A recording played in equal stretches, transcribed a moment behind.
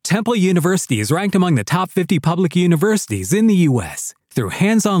Temple University is ranked among the top 50 public universities in the U.S. Through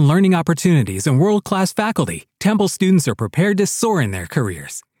hands-on learning opportunities and world-class faculty, Temple students are prepared to soar in their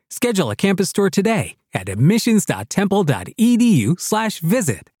careers. Schedule a campus tour today at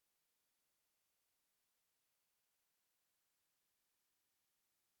admissions.temple.edu/visit.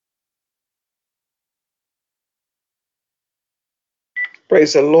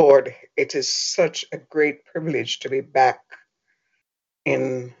 Praise the Lord. It is such a great privilege to be back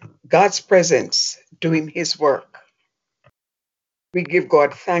in God's presence doing his work. We give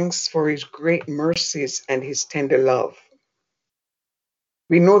God thanks for his great mercies and his tender love.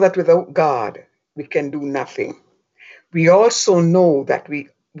 We know that without God, we can do nothing. We also know that we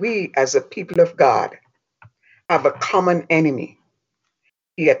as a people of God have a common enemy.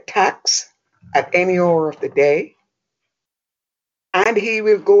 He attacks at any hour of the day, and he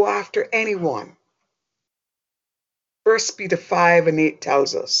will go after anyone. 1 Peter 5:8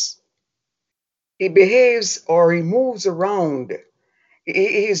 tells us he behaves or he moves around.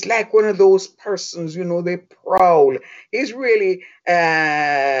 He's like one of those persons, they prowl. He's really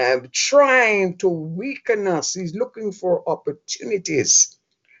trying to weaken us. He's looking for opportunities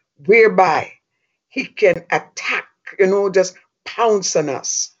whereby he can attack, just pounce on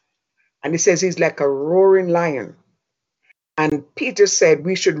us. And he says he's like a roaring lion. And Peter said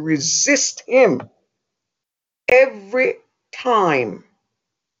we should resist him every time.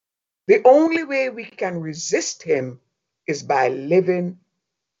 The only way we can resist him is by living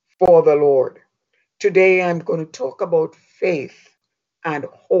for the Lord. Today I'm going to talk about faith and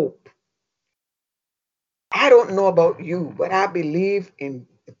hope. I don't know about you, but I believe in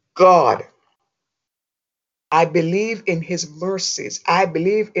God. I believe in his mercies. I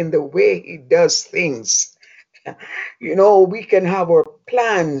believe in the way he does things. We can have our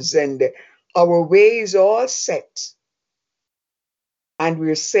plans and our ways all set. And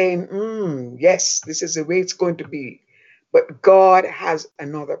we're saying, yes, this is the way it's going to be. But God has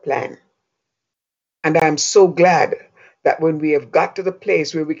another plan. And I'm so glad that when we have got to the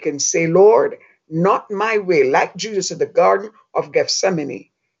place where we can say, Lord, not my will, like Jesus in the Garden of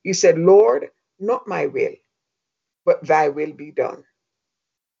Gethsemane, he said, Lord, not my will, but thy will be done.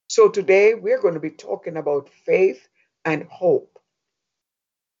 So today we're going to be talking about faith and hope.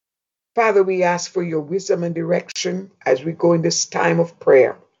 Father, we ask for your wisdom and direction as we go in this time of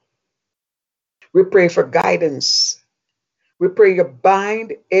prayer. We pray for guidance. We pray you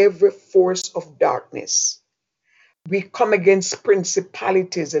bind every force of darkness. We come against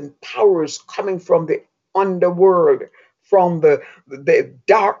principalities and powers coming from the underworld, from the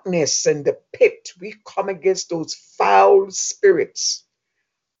darkness and the pit. We come against those foul spirits.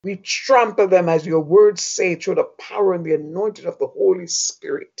 We trample them, as your words say, through the power and the anointing of the Holy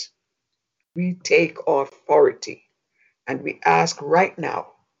Spirit. We take authority and we ask right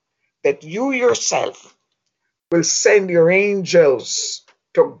now that you yourself will send your angels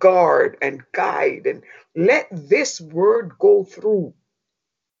to guard and guide, and let this word go through,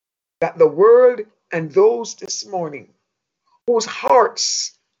 that the world and those this morning whose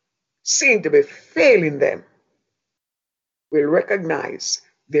hearts seem to be failing them will recognize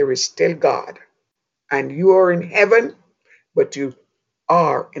there is still God, and you are in heaven, but you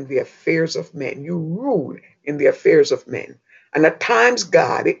are in the affairs of men. You rule in the affairs of men. And at times,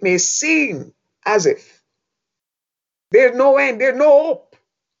 God, it may seem as if there's no end, there's no hope.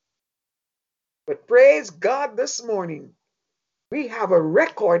 But praise God, this morning, we have a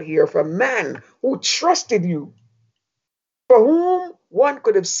record here of a man who trusted you, for whom one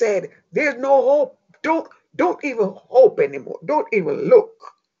could have said, there's no hope. Don't even hope anymore. Don't even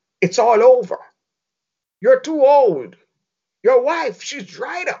look. It's all over. You're too old. Your wife, she's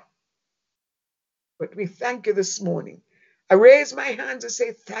dried up. But we thank you this morning. I raise my hands and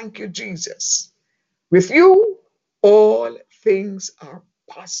say, thank you, Jesus. With you, all things are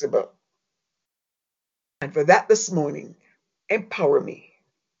possible. And for that this morning, empower me,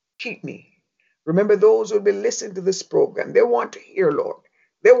 keep me. Remember those who will be listening to this program. They want to hear, Lord.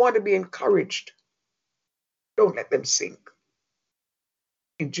 They want to be encouraged. Don't let them sink.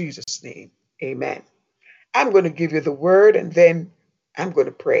 In Jesus' name, amen. I'm going to give you the word and then I'm going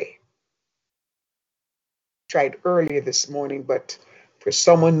to pray. Tried earlier this morning, but for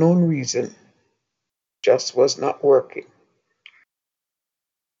some unknown reason, just was not working.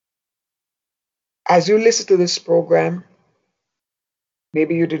 As you listen to this program,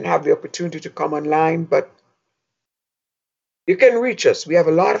 maybe you didn't have the opportunity to come online, but you can reach us. We have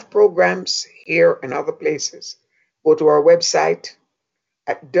a lot of programs here and other places. Go to our website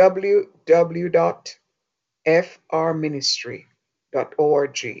at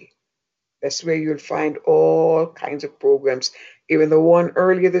www.frministry.org. That's where you'll find all kinds of programs. even the one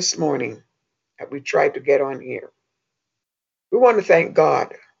earlier this morning that we tried to get on here. We want to thank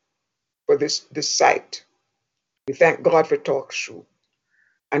God for this site. We thank God for TalkShoe.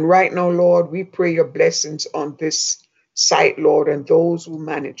 And right now, Lord, we pray your blessings on this site, Lord, and those who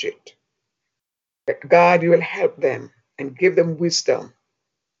manage it. That God, you will help them and give them wisdom.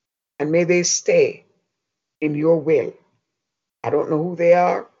 And may they stay in your will. I don't know who they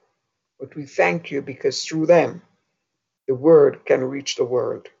are, but we thank you because through them, the word can reach the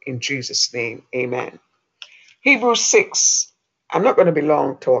world. In Jesus' name, amen. Hebrews 6. I'm not going to be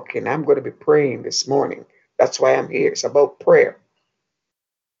long talking. I'm going to be praying this morning. That's why I'm here. It's about prayer.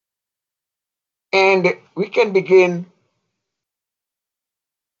 And we can begin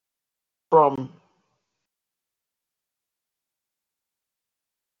from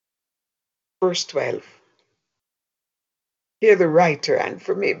verse 12. Here the writer, and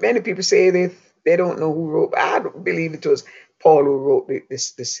for me, many people say they don't know who wrote. I don't believe it was Paul who wrote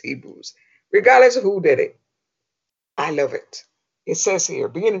this Hebrews. Regardless of who did it, I love it. It says here,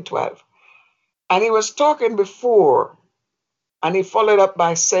 beginning 12. And he was talking before, and he followed up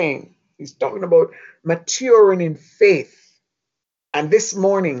by saying, he's talking about maturing in faith. And this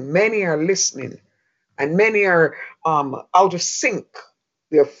morning, many are listening, and many are out of sync.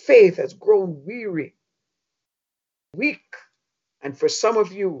 Their faith has grown weary, weak. And for some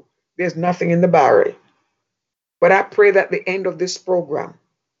of you, there's nothing in the barrel. But I pray that at the end of this program,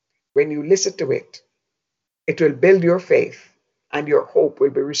 when you listen to it, it will build your faith and your hope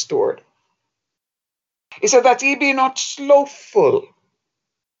will be restored. He said that ye be not slothful,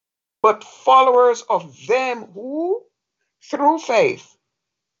 but followers of them who, through faith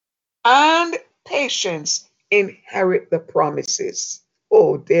and patience, inherit the promises.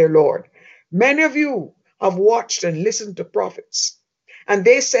 Oh, dear Lord. Many of you have watched and listened to prophets, and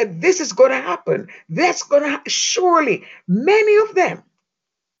they said, this is going to happen. That's going to happen. Surely, many of them,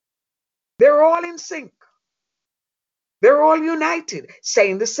 they're all in sync. They're all united,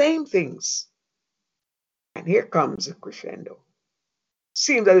 saying the same things. And here comes a crescendo.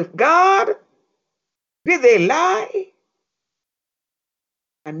 Seems that if God, did they lie?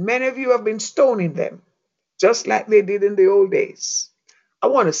 And many of you have been stoning them, just like they did in the old days. I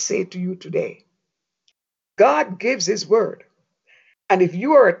want to say to you today, God gives his word. And if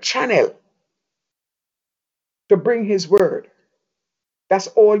you are a channel to bring his word, that's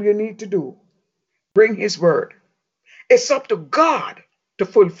all you need to do. Bring his word. It's up to God to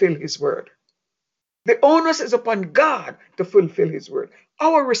fulfill his word. The onus is upon God to fulfill his word.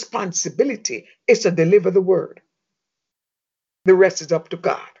 Our responsibility is to deliver the word. The rest is up to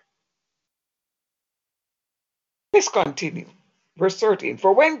God. Let's continue. Verse 13.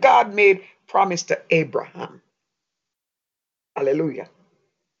 For when God made promise to Abraham, hallelujah,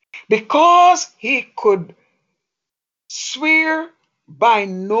 because he could swear by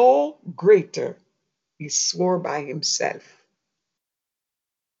no greater, he swore by himself.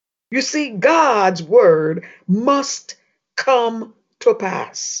 You see, God's word must come to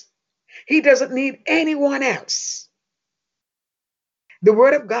pass. He doesn't need anyone else. The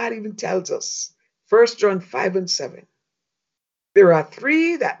word of God even tells us, 1 John 5 and 7, there are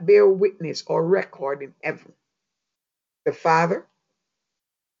three that bear witness or record in heaven: the Father,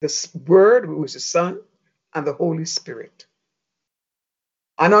 the Word, who is the Son, and the Holy Spirit.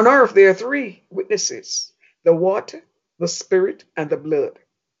 And on earth, there are three witnesses: the water, the Spirit, and the blood.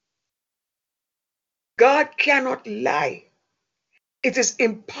 God cannot lie. It is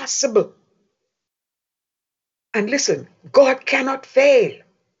impossible. And listen, God cannot fail.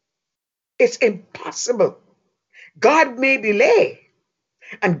 It's impossible. God may delay,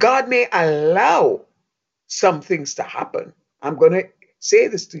 and God may allow some things to happen. I'm going to say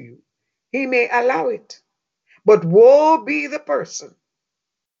this to you. He may allow it. But woe be the person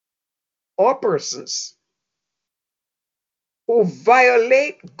or persons who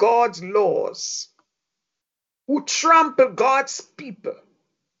violate God's laws, who trample God's people,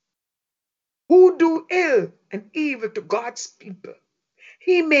 who do ill and evil to God's people.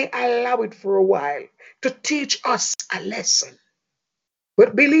 He may allow it for a while to teach us a lesson.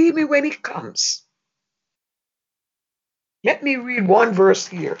 But believe me, when it comes, let me read one verse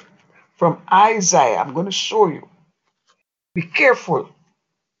here from Isaiah. I'm going to show you. Be careful.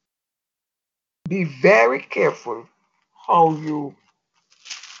 Be very careful how you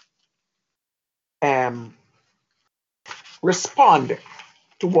respond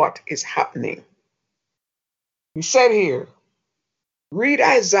to what is happening. He said here, read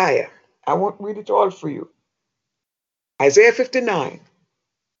Isaiah. I won't read it all for you. Isaiah 59.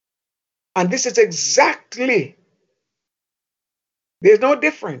 And this is exactly, there's no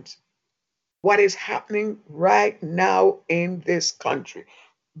difference. what is happening right now in this country.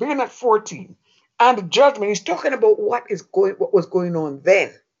 Beginning at 14. And the judgment, he's talking about what was going on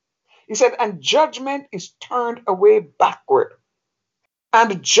then. He said, and judgment is turned away backward,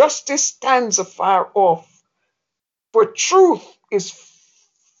 and justice stands afar off. For truth is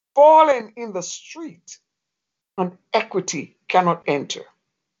fallen in the street, and equity cannot enter.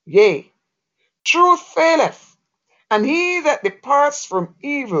 Yea, truth faileth, and he that departs from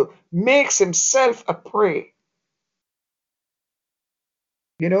evil makes himself a prey.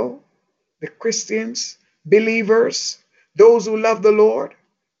 You know, the Christians, believers, those who love the Lord,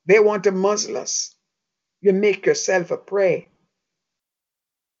 they want to muzzle us. You make yourself a prey.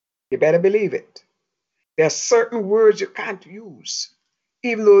 You better believe it. There are certain words you can't use,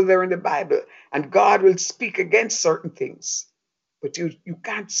 even though they're in the Bible, and God will speak against certain things. But you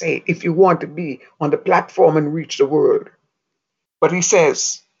can't say it if you want to be on the platform and reach the world. But he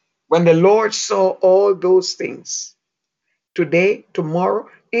says, when the Lord saw all those things, today, tomorrow,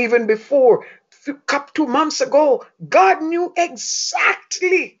 even before, 2 months ago, God knew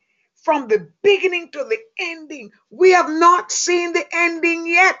exactly from the beginning to the ending. We have not seen the ending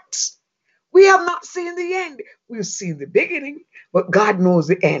yet. We have not seen the end. We've seen the beginning, but God knows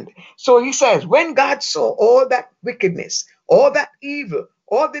the end. So he says, when God saw all that wickedness, all that evil,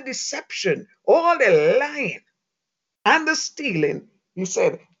 all the deception, all the lying and the stealing, he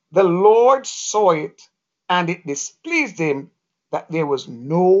said, the Lord saw it and it displeased him that there was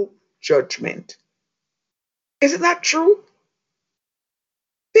no judgment. Isn't that true?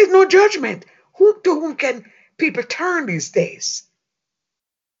 There's no judgment. To whom can people turn these days?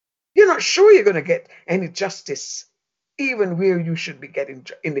 You're not sure you're going to get any justice, even where you should be getting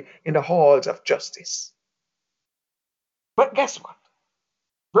in the halls of justice. But guess what?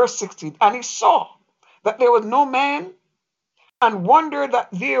 Verse 16, and he saw that there was no man, and wondered that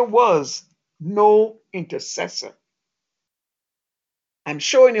there was no intercessor. I'm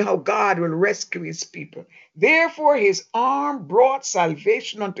showing you how God will rescue his people. Therefore, his arm brought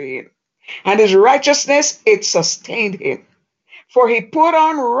salvation unto him, and his righteousness, it sustained him. For he put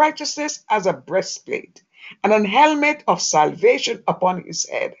on righteousness as a breastplate, and an helmet of salvation upon his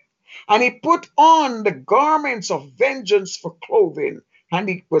head. And he put on the garments of vengeance for clothing, and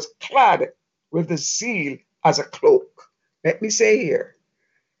he was clad with the zeal as a cloak. Let me say here,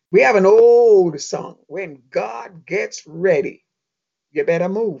 we have an old song, when God gets ready, you better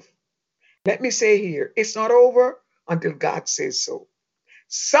move. Let me say here, it's not over until God says so.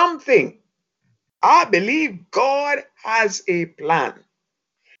 Something, I believe God has a plan.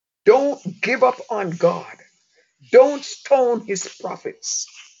 Don't give up on God. Don't stone his prophets.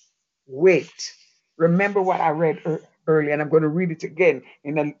 Wait. Remember what I read earlier, and I'm going to read it again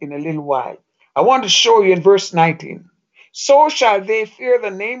in a little while. I want to show you in verse 19. So shall they fear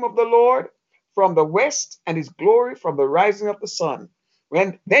the name of the Lord from the west, and his glory from the rising of the sun.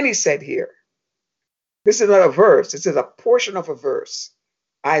 Then he said here, this is not a verse, this is a portion of a verse.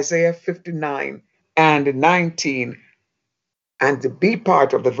 Isaiah 59 and 19. And the B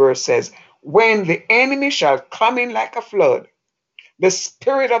part of the verse says, when the enemy shall come in like a flood, the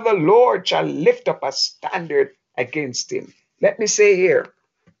Spirit of the Lord shall lift up a standard against him. Let me say here,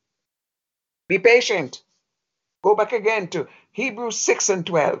 be patient. Go back again to Hebrews 6 and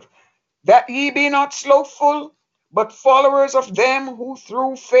 12. That ye be not slothful, but followers of them who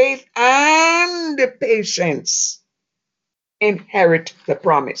through faith and patience inherit the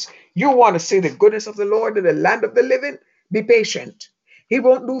promise. You want to see the goodness of the Lord in the land of the living? Be patient. He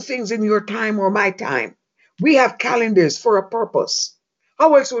won't do things in your time or my time. We have calendars for a purpose.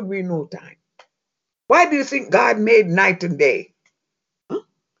 How else would we know time? Why do you think God made night and day? Huh?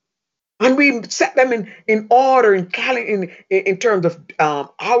 And we set them in order in terms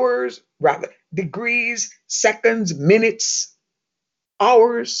of hours, rather, degrees, seconds, minutes,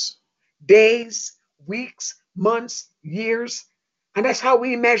 hours, days, weeks, months, years. And that's how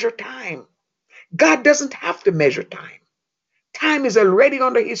we measure time. God doesn't have to measure time. Time is already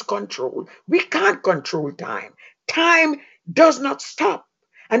under his control. We can't control time. Time does not stop.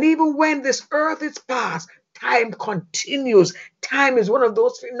 And even when this earth is past, time continues. Time is one of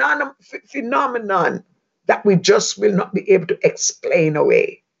those phenomenon that we just will not be able to explain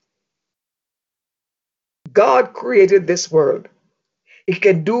away. God created this world. He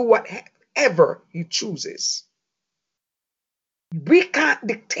can do whatever he chooses. We can't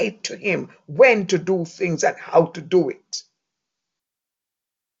dictate to him when to do things and how to do it.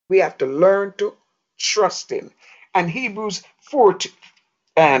 We have to learn to trust him. And Hebrews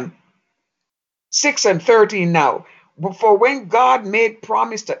 6 and 13 now. For when God made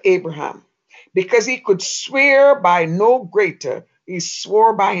promise to Abraham, because he could swear by no greater, he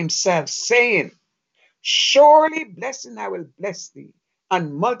swore by himself, saying, surely blessing I will bless thee,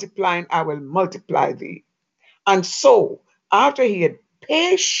 and multiplying I will multiply thee. And so, after he had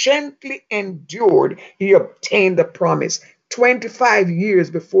patiently endured, he obtained the promise 25 years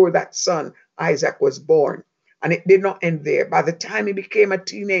before that son, Isaac, was born. And it did not end there. By the time he became a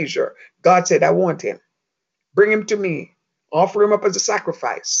teenager, God said, I want him. Bring him to me. Offer him up as a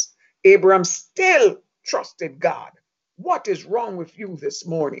sacrifice. Abraham still trusted God. What is wrong with you this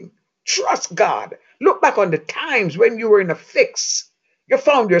morning? Trust God. Look back on the times when you were in a fix. You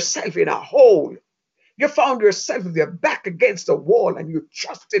found yourself in a hole. You found yourself with your back against the wall and you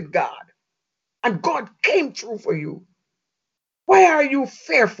trusted God. And God came through for you. Why are you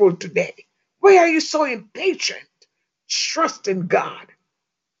fearful today? Why are you so impatient? Trust in God.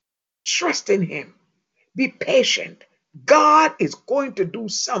 Trust in Him. Be patient. God is going to do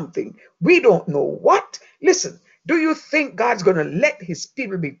something. We don't know what. Listen, do you think God's going to let his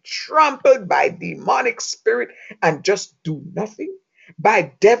people be trampled by demonic spirit and just do nothing?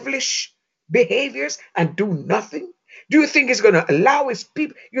 By devilish behaviors and do nothing? Do you think he's going to allow his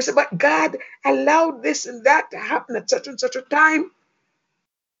people? You say, but God allowed this and that to happen at such and such a time.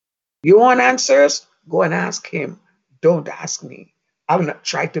 You want answers? Go and ask him. Don't ask me. I will not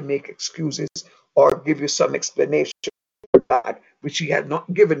try to make excuses or give you some explanation for God, which he has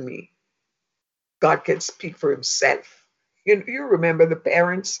not given me. God can speak for himself. You remember the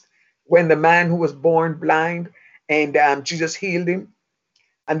parents when the man who was born blind and Jesus healed him?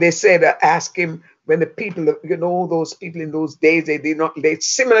 And they said, ask him when the people, those people in those days, they did not, they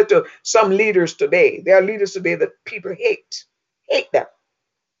similar to some leaders today. There are leaders today that people hate them.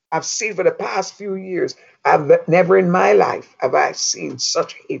 I've seen for the past few years, I've never in my life have I seen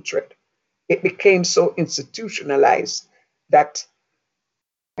such hatred. It became so institutionalized that,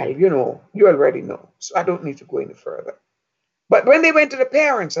 well, you already know. So I don't need to go any further. But when they went to the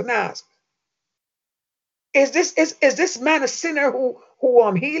parents and asked, is this man a sinner who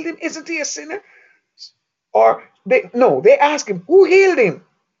healed him? Isn't he a sinner? Or they asked him, who healed him?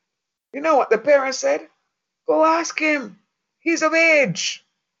 You know what the parents said? Go ask him. He's of age.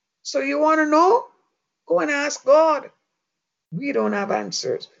 So you want to know? Go and ask God. We don't have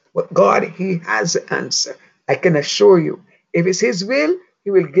answers. But God, he has the answer. I can assure you, if it's his will,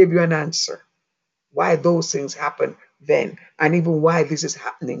 he will give you an answer. Why those things happen then, and even why this is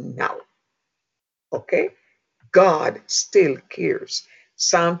happening now. Okay? God still cares.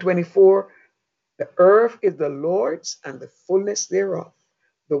 Psalm 24, the earth is the Lord's and the fullness thereof,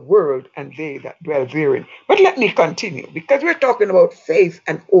 the world and they that dwell therein. But let me continue, because we're talking about faith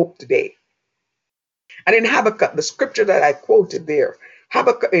and hope today. And in Habakkuk, the scripture that I quoted there,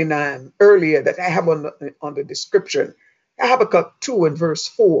 Habakkuk in earlier that I have on the description, Habakkuk 2 and verse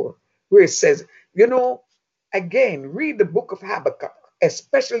 4, where it says, again, read the book of Habakkuk,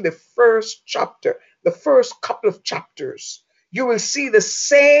 especially the first chapter, the first couple of chapters. You will see the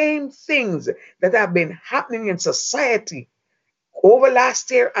same things that have been happening in society over last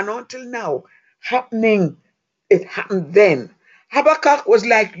year and until now, happening. It happened then. Habakkuk was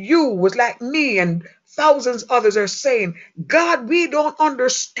like you, was like me, and thousands others are saying, God, we don't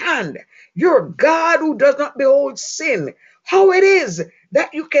understand. You're a God who does not behold sin. How it is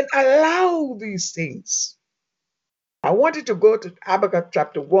that you can allow these things. I wanted to go to Habakkuk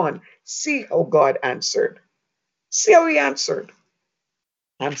chapter 1, see how God answered. See how he answered.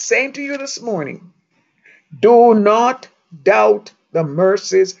 I'm saying to you this morning, do not doubt the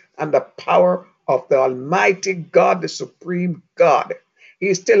mercies and the power of the Almighty God, the Supreme God. He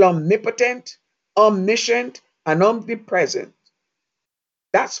is still omnipotent, omniscient, and omnipresent.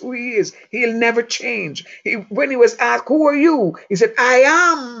 That's who he is. He'll never change. When he was asked, who are you? He said, I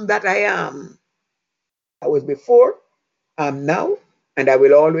am that I am. I was before, I'm now, and I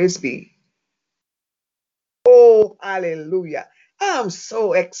will always be. Oh, hallelujah. I'm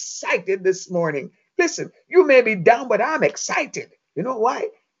so excited this morning. Listen, you may be down, but I'm excited. You know why?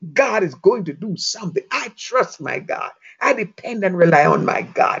 God is going to do something. I trust my God. I depend and rely on my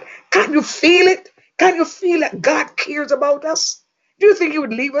God. Can you feel it? Can you feel that God cares about us? Do you think he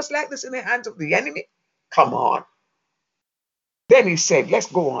would leave us like this in the hands of the enemy? Come on. Then he said,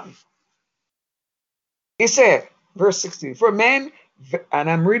 let's go on. He said, verse 16, for men, and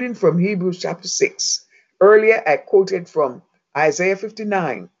I'm reading from Hebrews chapter 6. Earlier, I quoted from Isaiah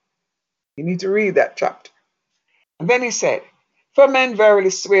 59. You need to read that chapter. And then he said, for men verily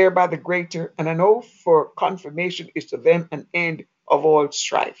swear by the greater, and an oath for confirmation is to them an end of all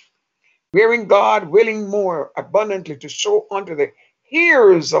strife. Wherein God, willing more abundantly to show unto the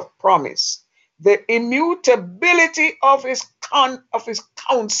hearers of promise the immutability of his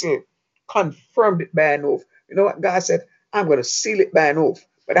counsel, confirmed it by an oath. You know what God said? I'm going to seal it by an oath.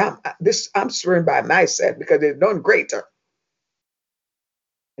 But I'm swearing by myself because there's none greater.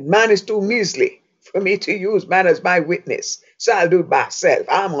 And man is too measly for me to use man as my witness. So I'll do it myself.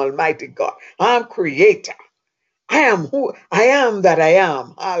 I'm Almighty God. I'm creator. I am who I am that I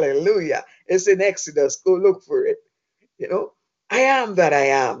am. Hallelujah. It's in Exodus. Go look for it. You know, I am that I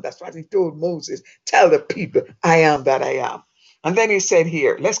am. That's what he told Moses. Tell the people, I am that I am. And then he said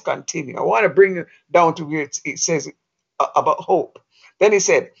here, let's continue. I want to bring you down to where it says about hope. Then he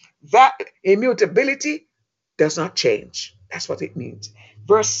said, that immutability does not change. That's what it means.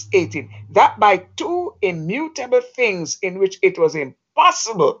 Verse 18, that by two immutable things in which it was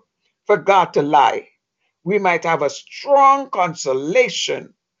impossible for God to lie, we might have a strong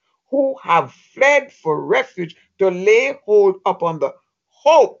consolation who have fled for refuge to lay hold upon the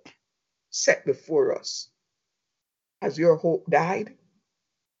hope set before us. Has your hope died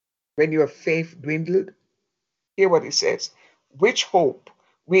when your faith dwindled? Hear what he says. Which hope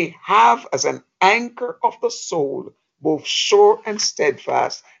we have as an anchor of the soul, both sure and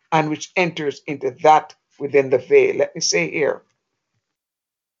steadfast, and which enters into that within the veil. Let me say here,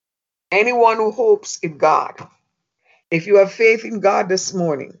 anyone who hopes in God, if you have faith in God this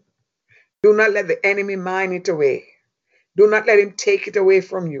morning, do not let the enemy mine it away. Do not let him take it away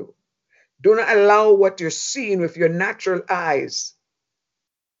from you. Do not allow what you're seeing with your natural eyes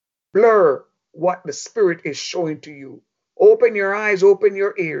blur what the Spirit is showing to you. Open your eyes, open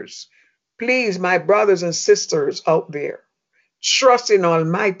your ears. Please, my brothers and sisters out there, trust in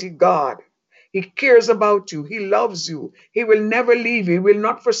Almighty God. He cares about you. He loves you. He will never leave you. He will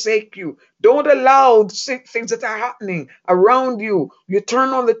not forsake you. Don't allow things that are happening around you. You turn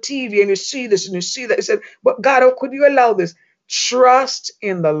on the TV and you see this and you see that. You said, but God, how could you allow this? Trust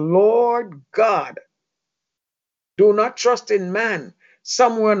in the Lord God. Do not trust in man.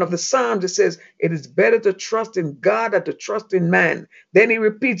 Somewhere in of the Psalms it says, it is better to trust in God than to trust in man. Then he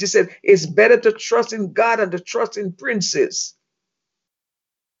repeats, he said, it's better to trust in God than to trust in princes.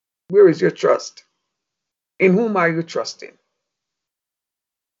 Where is your trust? In whom are you trusting?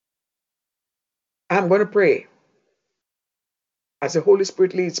 I'm going to pray as the Holy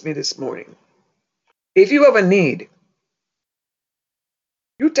Spirit leads me this morning. If you have a need,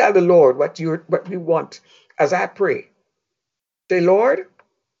 you tell the Lord what you want as I pray. Say, Lord,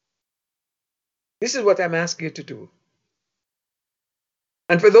 this is what I'm asking you to do.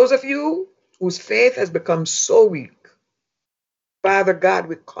 And for those of you whose faith has become so weak, Father God,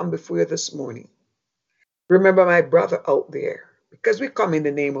 we come before you this morning. Remember my brother out there, because we come in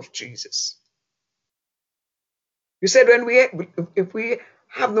the name of Jesus. You said if we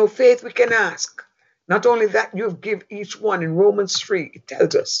have no faith, we can ask. Not only that, you've given each one in Romans 3, it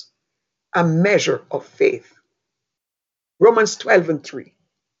tells us a measure of faith. Romans 12:3.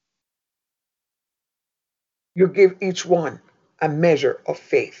 You give each one a measure of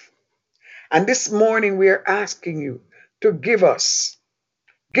faith. And this morning we are asking you to give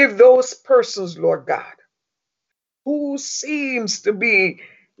those persons, Lord God, who seems to be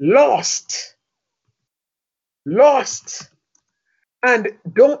lost and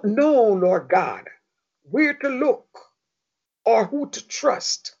don't know, Lord God, where to look or who to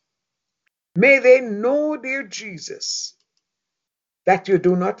trust. May they know, dear Jesus, that you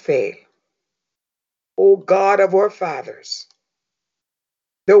do not fail. O God of our fathers,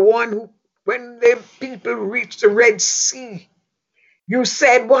 the one who, when the people reached the Red Sea, you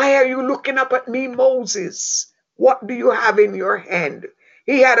said, why are you looking up at me, Moses? What do you have in your hand?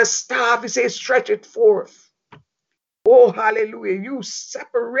 He had a staff. He said, stretch it forth. Oh, hallelujah. You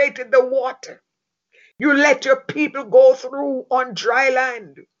separated the water. You let your people go through on dry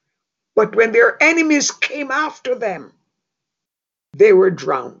land. But when their enemies came after them, they were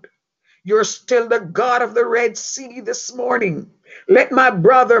drowned. You're still the God of the Red Sea this morning. Let my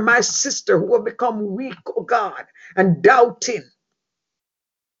brother, my sister who have become weak, oh God, and doubting,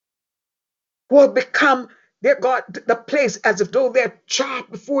 who have become, dear God, the place as if though they're chaff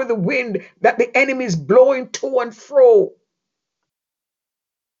before the wind, that the enemy is blowing to and fro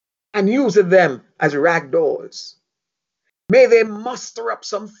and using them as rag dolls. May they muster up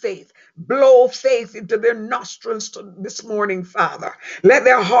some faith, blow faith into their nostrils this morning, Father. Let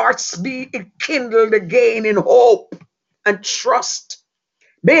their hearts be kindled again in hope and trust.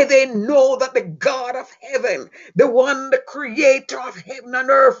 May they know that the God of heaven, the one, the creator of heaven and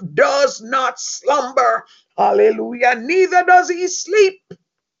earth, does not slumber. Hallelujah. Neither does he sleep.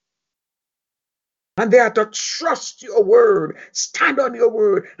 And they are to trust your word, stand on your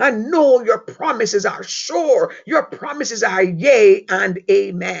word, and know your promises are sure. Your promises are yea and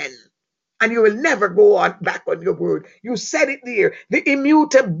amen. and you will never go on back on your word. You said it there. The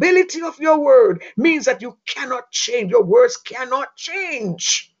immutability of your word means that you cannot change. Your words cannot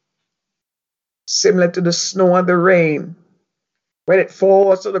change. Similar to the snow and the rain. When it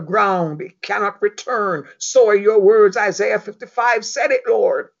falls to the ground, it cannot return. So are your words. Isaiah 55 said it,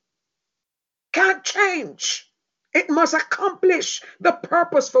 Lord. Can't change. It must accomplish the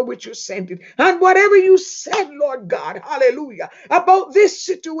purpose for which you sent it. And whatever you said, Lord God, hallelujah, about this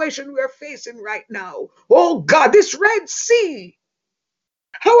situation we're facing right now, oh God, this Red Sea,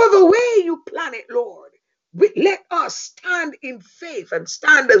 however way you plan it, Lord, let us stand in faith and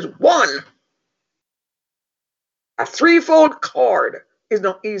stand as one. A threefold cord is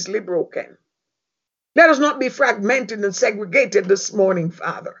not easily broken. Let us not be fragmented and segregated this morning,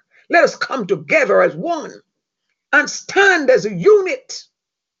 Father. Let us come together as one and stand as a unit.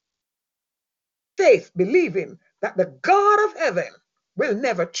 Faith, believing that the God of heaven will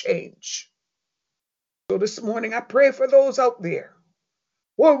never change. So this morning, I pray for those out there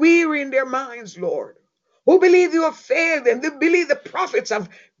who are weary in their minds, Lord, who believe you have failed them, they believe the prophets have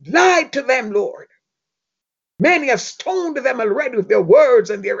lied to them, Lord. Many have stoned them already with their words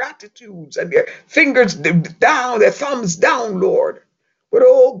and their attitudes and their fingers down, their thumbs down, Lord. But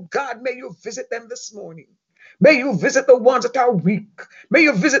oh God, may you visit them this morning. May you visit the ones that are weak. May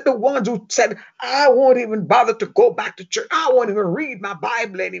you visit the ones who said, I won't even bother to go back to church. I won't even read my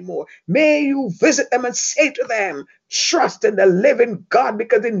Bible anymore. May you visit them and say to them, trust in the living God,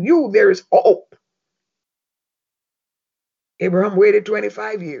 because in you there is hope. Abraham waited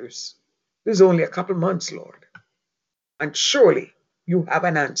 25 years. This is only a couple months, Lord. And surely you have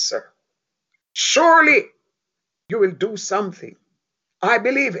an answer. Surely you will do something. I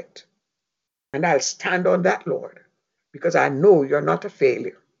believe it. And I'll stand on that, Lord, because I know you're not a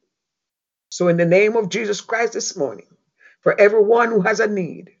failure. So in the name of Jesus Christ this morning, for everyone who has a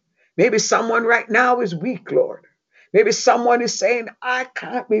need, maybe someone right now is weak, Lord. Maybe someone is saying, I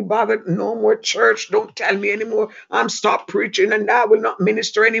can't be bothered. No more church. Don't tell me anymore. I'm stopped preaching and I will not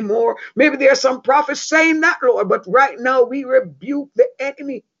minister anymore. Maybe there are some prophets saying that, Lord. But right now we rebuke the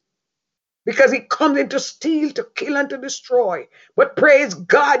enemy, because he comes in to steal, to kill, and to destroy. But praise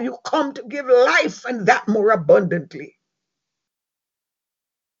God, you come to give life, and that more abundantly.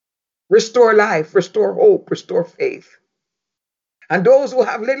 Restore life, restore hope, restore faith. And those who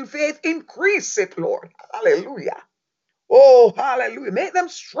have little faith, increase it, Lord. Hallelujah. Oh, hallelujah. Make them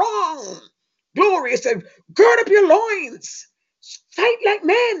strong. Glory. It said, gird up your loins. Fight like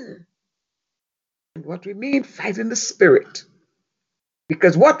men. And what we mean, fight in the spirit.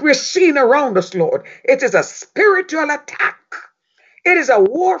 Because what we're seeing around us, Lord, it is a spiritual attack. It is a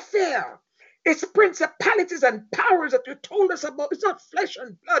warfare. It's principalities and powers that you told us about. It's not flesh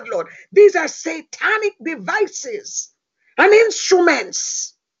and blood, Lord. These are satanic devices and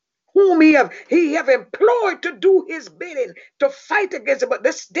instruments whom he have employed to do his bidding, to fight against it. But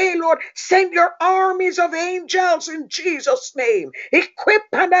this day, Lord, send your armies of angels in Jesus' name. Equip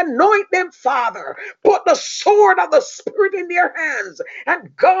and anoint them, Father. Put the sword of the Spirit in their hands.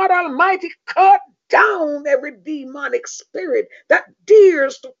 And God Almighty, cut down every demonic spirit that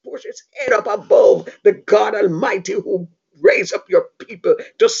dares to push its head up above the God Almighty who raised up your people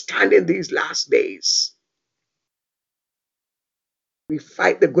to stand in these last days. We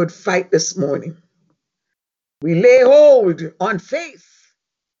fight the good fight this morning. We lay hold on faith.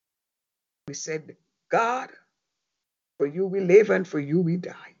 We said, God, for you we live and for you we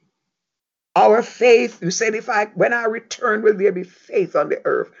die. Our faith, you said, when I return, will there be faith on the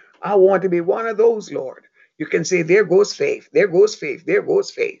earth? I want to be one of those, Lord. You can say, there goes faith, there goes faith, there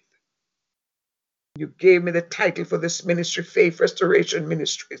goes faith. You gave me the title for this ministry, Faith Restoration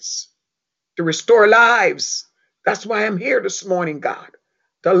Ministries, to restore lives. That's why I'm here this morning, God.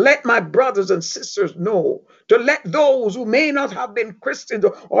 To let my brothers and sisters know, to let those who may not have been Christians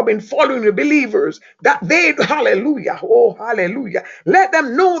or been following the believers, that they, hallelujah, oh, hallelujah, let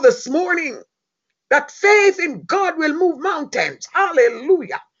them know this morning that faith in God will move mountains,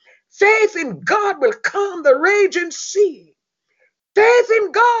 hallelujah. Faith in God will calm the raging sea. Faith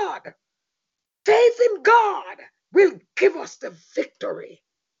in God will give us the victory.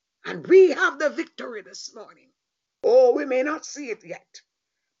 And we have the victory this morning. Oh, we may not see it yet.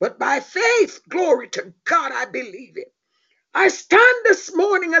 But by faith, glory to God, I believe it. I stand this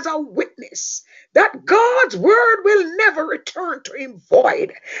morning as a witness that God's word will never return to him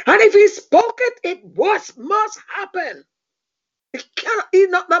void. And if he spoke it, it must happen. He's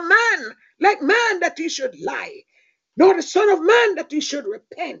not the man, like man, that he should lie, nor the son of man that he should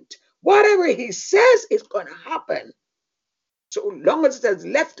repent. Whatever he says is going to happen. So long as it has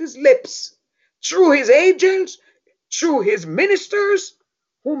left his lips, through his angels, through his ministers,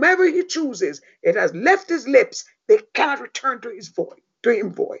 Whomever he chooses, it has left his lips. They cannot return to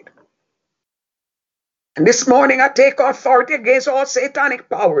him void. And this morning I take authority against all satanic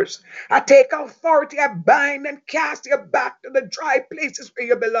powers. I take authority, I bind and cast you back to the dry places where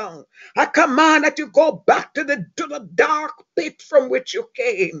you belong. I command that you go back to the dark pit from which you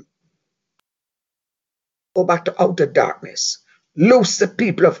came. Go back to outer darkness. Loose the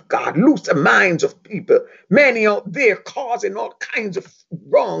people of God. Loose the minds of people. Many out there causing all kinds of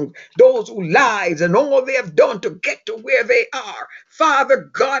wrong. Those who lies and all they have done to get to where they are. Father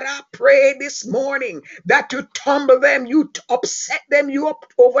God, I pray this morning that you tumble them, you upset them, you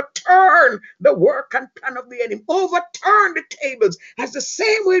overturn the work and plan of the enemy. Overturn the tables. As the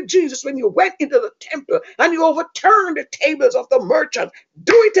same way, Jesus, when you went into the temple and you overturned the tables of the merchant.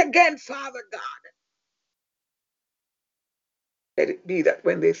 Do it again, Father God. Let it be that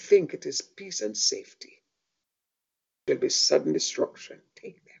when they think it is peace and safety, there'll be sudden destruction.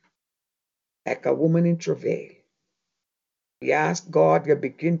 Take them. Like a woman in travail. We ask God you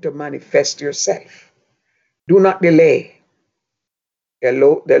begin to manifest yourself. Do not delay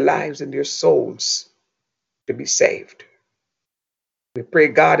their lives and their souls to be saved. We pray,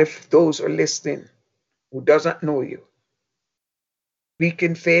 God, if those are listening who doesn't know you, weak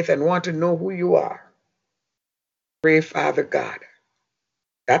in faith and want to know who you are, pray, Father God,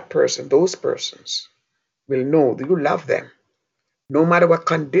 that person, those persons will know that you love them, no matter what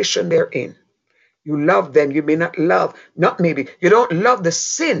condition they're in. You love them. You may not love, not maybe, you don't love the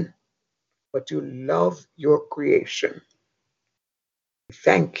sin, but you love your creation.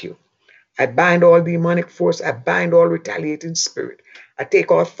 Thank you. I bind all demonic force. I bind all retaliating spirit. I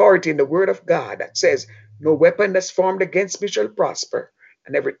take authority in the word of God that says, no weapon that's formed against me shall prosper.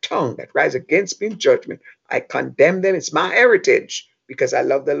 And every tongue that rises against me in judgment, I condemn them. It's my heritage because I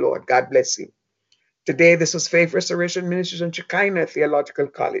love the Lord. God bless you. Today, this was Faith Restoration Ministries and Shekinah Theological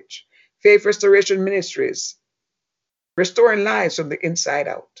College. Faith Restoration Ministries, restoring lives from the inside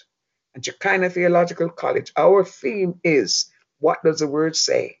out. And Shekinah Theological College, our theme is, what does the word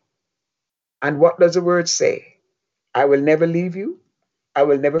say? And what does the word say? I will never leave you. I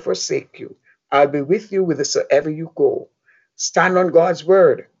will never forsake you. I'll be with you whithersoever you go. Stand on God's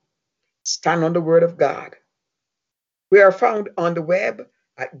word. Stand on the word of God. We are found on the web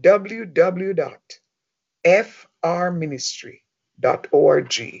at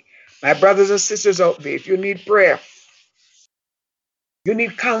www.frministry.org. My brothers and sisters out there, if you need prayer, you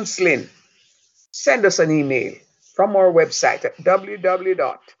need counseling, send us an email from our website at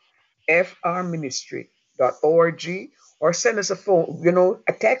www.frministry.org or send us a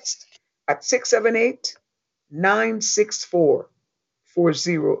text at 678-964-4096.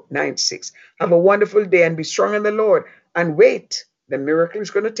 Have a wonderful day and be strong in the Lord and wait. The miracle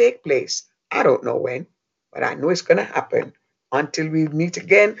is going to take place. I don't know when, but I know it's going to happen. Until we meet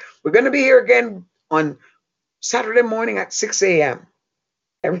again, we're going to be here again on Saturday morning at 6 a.m.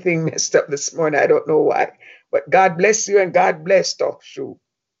 Everything messed up this morning. I don't know why. But God bless you and God bless Talk Show.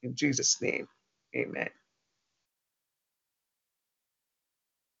 In Jesus' name, amen.